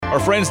Our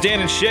friends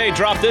Dan and Shay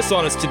dropped this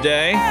on us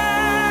today.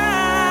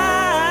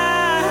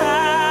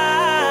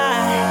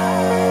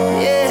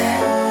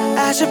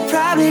 I should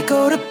probably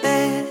go to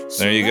bed.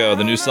 There you go.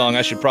 The new song,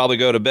 I Should Probably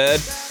Go to Bed.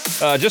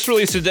 Just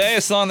released today,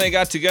 a song they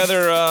got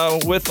together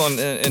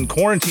in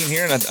quarantine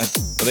here. And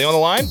are they on the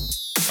line?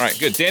 All right,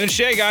 good. Dan and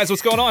Shay, guys,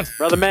 what's going on?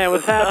 Brother man,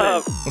 what's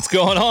happening? What's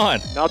going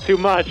on? Not too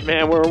much,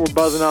 man. We're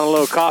buzzing on a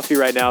little coffee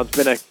right now. It's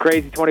been a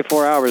crazy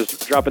 24 hours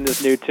dropping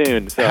this new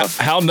tune. So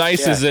How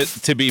nice is it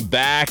to be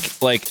back,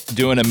 like,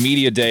 doing a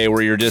media day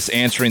where you're just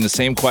answering the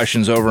same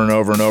questions over and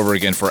over and over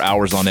again for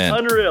hours on end?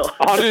 Unreal.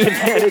 Honestly,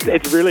 man,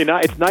 it's really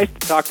nice. It's nice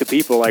to talk to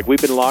people. Like,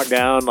 we've been locked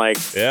down. Like,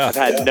 I've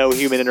had no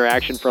human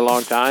interaction for a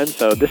long time.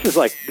 So this is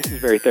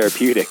very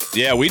therapeutic.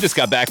 Yeah, we just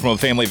got back from a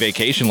family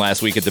vacation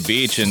last week at the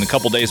beach, and a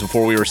couple days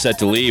before we were set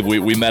to leave,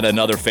 we met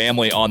another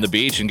family on the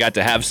beach and got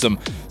to have some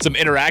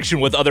interaction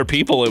with other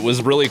people. It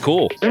was really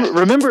cool.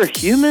 Remember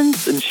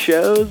humans and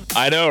shows?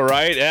 I know,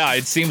 right? Yeah,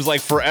 it seems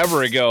like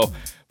forever ago.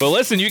 But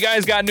listen, you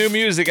guys got new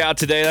music out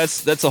today.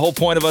 That's the whole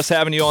point of us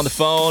having you on the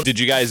phone. Did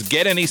you guys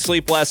get any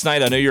sleep last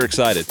night? I know you're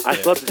excited. I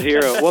slept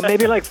 0. Well,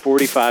 maybe like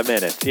 45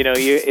 minutes. You know,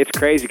 it's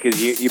crazy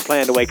because you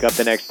plan to wake up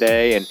the next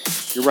day and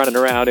you're running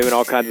around doing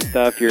all kinds of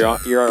stuff.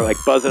 You're like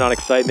buzzing on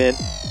excitement.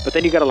 But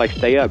then you got to like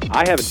stay up.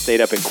 I haven't stayed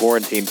up in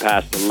quarantine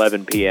past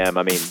 11 p.m.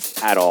 I mean,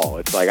 at all.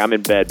 It's like I'm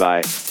in bed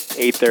by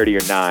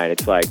 8:30 or 9.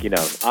 It's like, you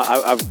know,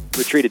 I've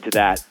retreated to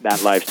that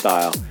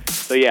lifestyle.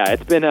 So yeah,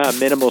 it's been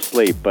minimal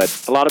sleep,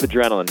 but a lot of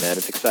adrenaline, man.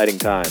 It's an exciting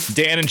time.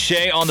 Dan and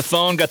Shay on the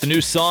phone got the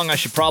new song, I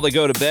Should Probably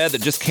Go to Bed,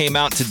 that just came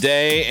out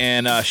today.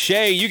 And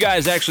Shay, you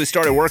guys actually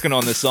started working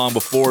on this song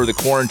before the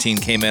quarantine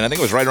came in. I think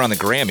it was right around the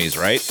Grammys,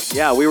 right?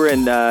 Yeah, we were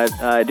in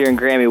during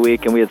Grammy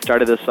week, and we had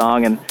started this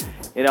song, and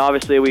you know,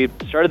 obviously we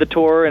started the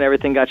tour and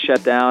everything got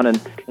shut down, and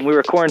when we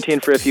were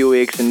quarantined for a few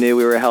weeks and knew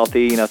we were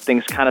healthy, you know,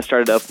 things kind of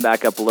started to open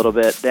back up a little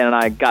bit. Dan and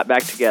I got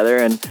back together,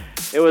 and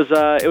it was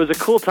a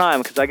cool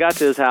time because I got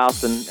to his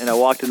house and I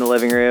walked in the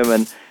living room,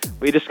 and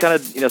we just kind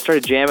of, you know,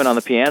 started jamming on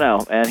the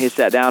piano, and he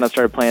sat down and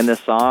started playing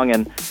this song,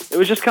 and it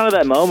was just kind of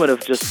that moment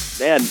of just,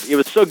 man, it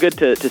was so good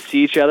to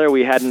see each other.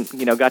 We hadn't,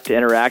 you know, got to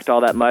interact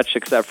all that much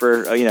except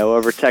for, you know,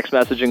 over text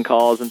messaging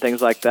calls and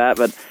things like that,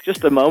 but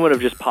just a moment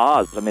of just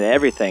pause. I mean,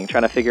 everything,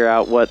 trying to figure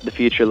out what the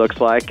future looks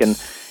like,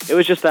 and it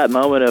was just that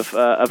moment of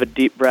a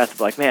deep breath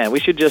of like, man, we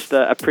should just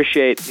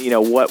appreciate, you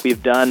know, what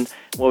we've done,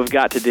 what we've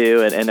got to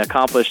do and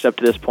accomplished up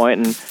to this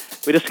point, and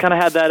we just kind of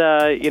had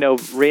that, you know,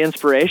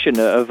 re-inspiration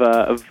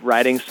of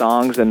writing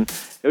songs, and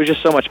it was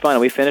just so much fun.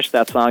 We finished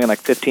that song in like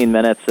 15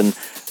 minutes and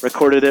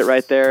recorded it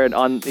right there and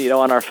on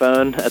our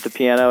phone at the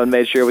piano and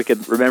made sure we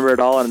could remember it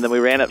all, and then we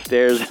ran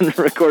upstairs and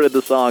recorded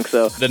the song.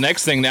 So the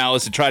next thing now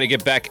is to try to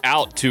get back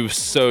out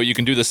so you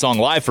can do the song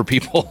live for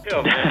people.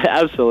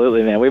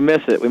 Absolutely, man. We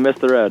miss it. We miss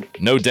the road.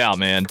 No doubt,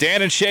 man.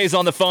 Dan and Shay's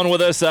on the phone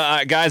with us.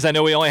 Guys, I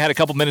know we only had a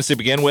couple minutes to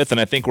begin with, and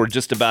I think we're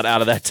just about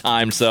out of that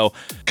time. So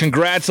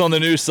congrats on the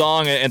new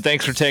song, and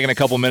thanks for taking a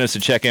couple minutes to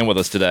check in with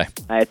us today.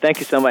 All right, thank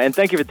you so much, and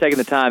thank you for taking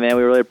the time, man.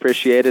 We really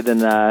appreciate it,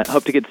 and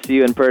hope to get to see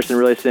you in person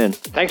really soon.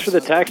 Thanks for the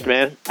text,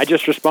 man. I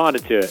just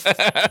responded to it.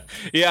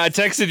 Yeah, I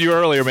texted you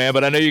earlier, man,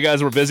 but I know you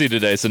guys were busy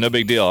today, so no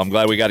big deal. I'm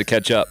glad we got to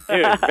catch up.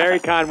 Dude, very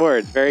kind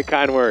words. Very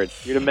kind words.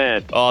 You're the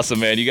man. Awesome,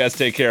 man. You guys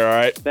take care, all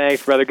right?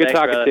 Thanks, brother. Good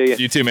talking to you.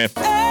 You too, man.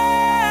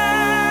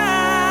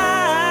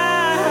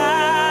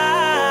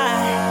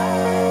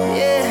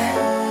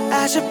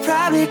 I should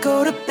probably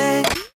go to bed.